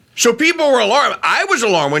So people were alarmed. I was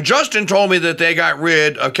alarmed. When Justin told me that they got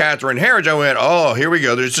rid of Catherine Herridge, I went, oh, here we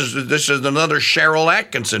go. This is another Cheryl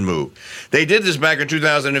Atkinson move. They did this back in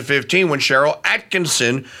 2015 when Cheryl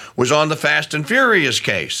Atkinson was on the Fast and Furious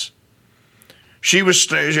case. She was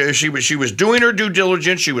doing her due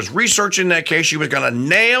diligence. She was researching that case. She was going to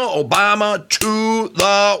nail Obama to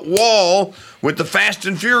the wall with the Fast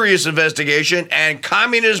and Furious investigation, and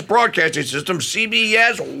Communist Broadcasting System,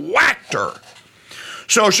 CBS, whacked her.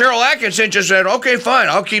 So Cheryl Atkinson just said, okay, fine,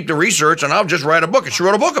 I'll keep the research and I'll just write a book. And she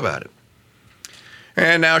wrote a book about it.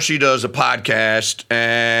 And now she does a podcast,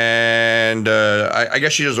 and I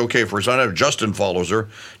guess she does okay for her son. Justin follows her.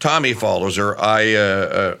 Tommy follows her.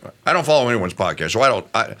 I don't follow anyone's podcast, so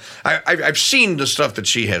I've seen the stuff that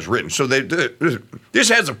she has written. So this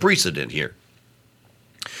has a precedent here.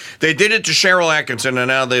 They did it to Cheryl Atkinson, and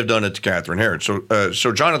now they've done it to Catherine Herridge.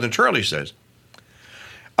 So Jonathan Turley says,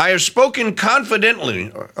 I have spoken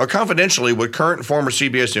confidentially with current and former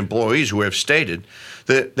CBS employees who have stated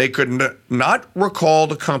that they could not recall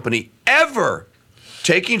the company ever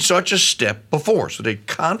taking such a step before. So they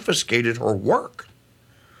confiscated her work.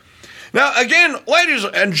 Now, again, ladies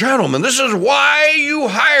and gentlemen, this is why you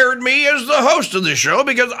hired me as the host of this show,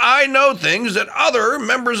 because I know things that other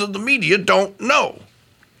members of the media don't know.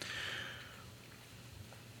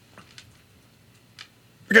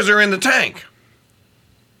 Because they're in the tank.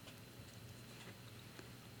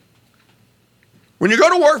 When you go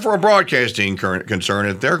to work for a broadcasting concern,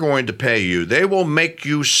 if they're going to pay you, they will make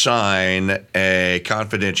you sign a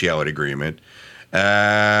confidentiality agreement.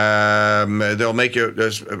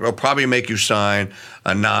 They'll probably make you sign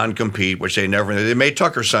a non-compete, which they made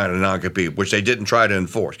Tucker sign a non-compete, which they didn't try to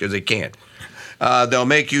enforce because they can't. They'll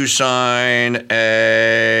make you sign what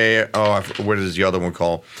is the other one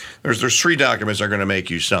called? There's 3 documents they're going to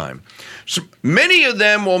make you sign. So many of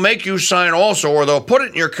them will make you sign also, or they'll put it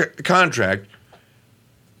in your contract,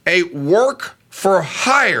 a work for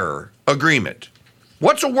hire agreement.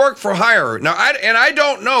 What's a work for hire? Now, I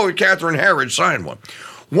don't know if Catherine Herridge signed one.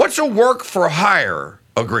 What's a work for hire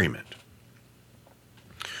agreement?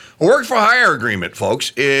 A work for hire agreement,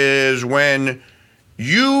 folks, is when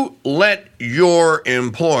you let your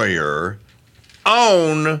employer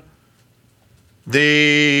own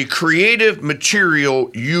the creative material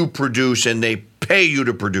you produce and they pay you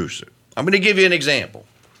to produce it. I'm going to give you an example.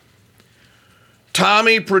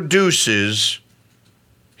 Tommy produces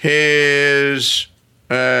his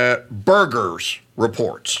burgers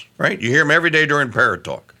reports, right? You hear him every day during Parrot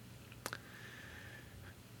Talk.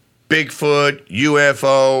 Bigfoot,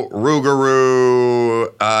 UFO,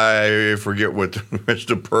 Rougarou, I forget what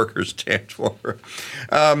Mr. Burger stands for.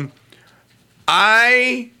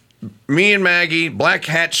 Me and Maggie, Black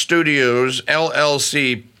Hat Studios,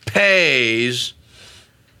 LLC, pays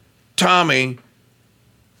Tommy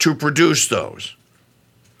to produce those.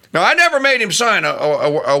 Now, I never made him sign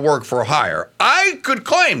a work for hire. I could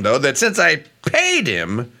claim, though, that since I paid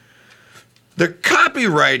him, the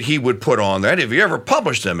copyright he would put on that, if he ever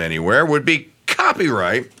published them anywhere, would be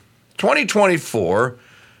copyright 2024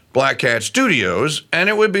 Black Hat Studios, and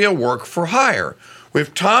it would be a work for hire.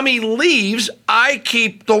 If Tommy leaves, I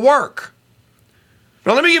keep the work.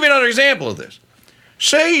 Now, let me give you another example of this.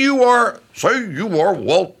 Say you are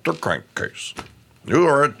Walter Crankcase. You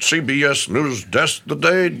are at CBS News desk the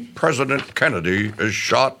day President Kennedy is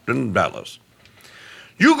shot in Dallas.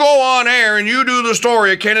 You go on air and you do the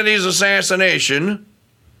story of Kennedy's assassination,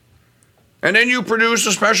 and then you produce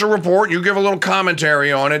a special report, you give a little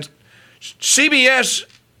commentary on it. CBS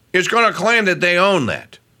is going to claim that they own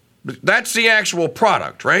that. That's the actual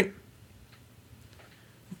product, right?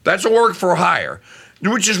 That's a work for hire,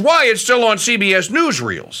 which is why it's still on CBS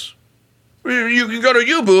newsreels. You can go to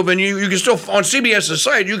YouTube and you can still, on CBS's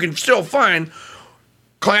site, you can still find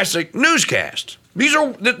classic newscasts. These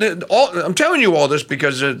are, I'm telling you all this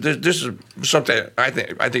because this is something I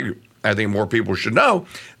think more people should know.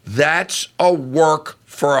 That's a work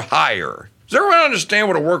for hire. Does everyone understand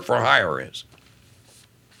what a work for hire is?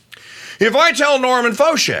 If I tell Norman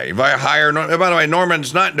Fauché, if I hire, by the way,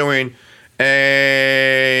 Norman's not doing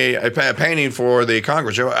a painting for the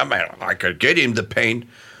Congress. I mean, I could get him to paint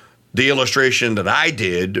the illustration that I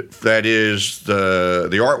did, that is the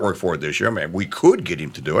artwork for it this year. I mean, we could get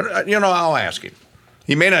him to do it. I'll ask him.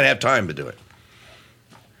 He may not have time to do it.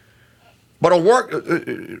 But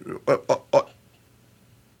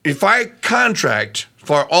if I contract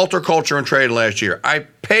for Alter Culture and Trade last year, I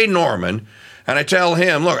pay Norman, and I tell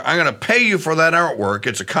him, look, I'm going to pay you for that artwork.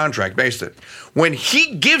 It's a contract based it. When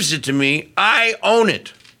he gives it to me, I own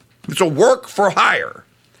it. It's a work for hire.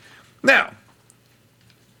 Now,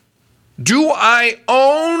 do I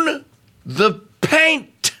own the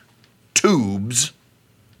paint tubes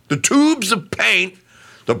of paint,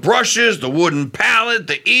 the brushes, the wooden palette,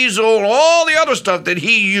 the easel, all the other stuff that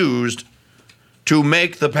he used to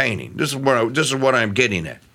make the painting. This is what I'm getting at.